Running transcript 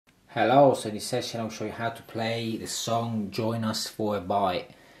Hello, so in this session I'll show you how to play the song Join Us for a Bite.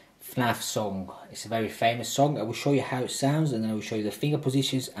 Fnaf song. It's a very famous song. I will show you how it sounds and then I will show you the finger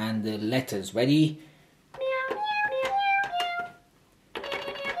positions and the letters. Ready?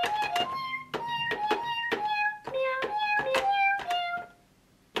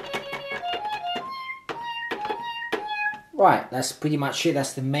 Right, that's pretty much it.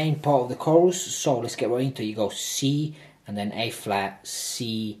 That's the main part of the chorus. So let's get right into it. You go C and then A flat,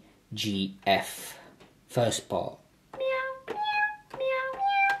 C, G, F. First part.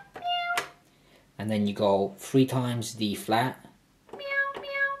 And then you go 3 times D flat,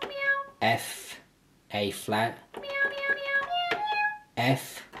 F, A flat,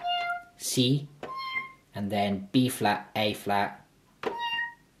 F, C, and then B flat, A flat,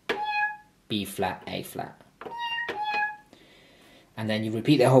 B flat, A flat. And then you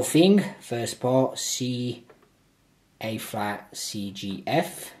repeat the whole thing. First part, C, A flat, C, G,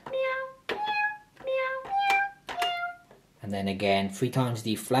 F. And then again 3 times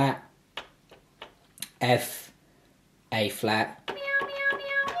D flat, F, A flat,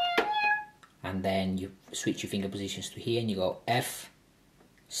 and then you switch your finger positions to here and you go F,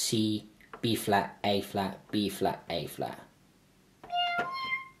 C, B flat, A flat, B flat, A flat.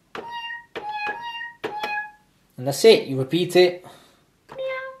 And that's it, you repeat it.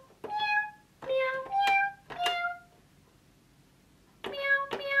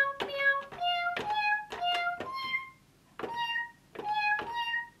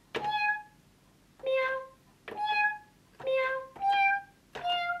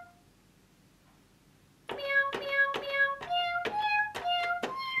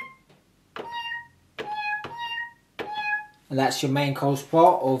 And that's your main chorus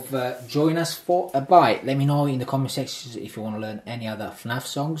part of Join Us for a Bite. Let me know in the comment sections if you want to learn any other Fnaf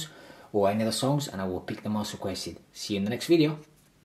songs or any other songs and I will pick them as requested. See you in the next video.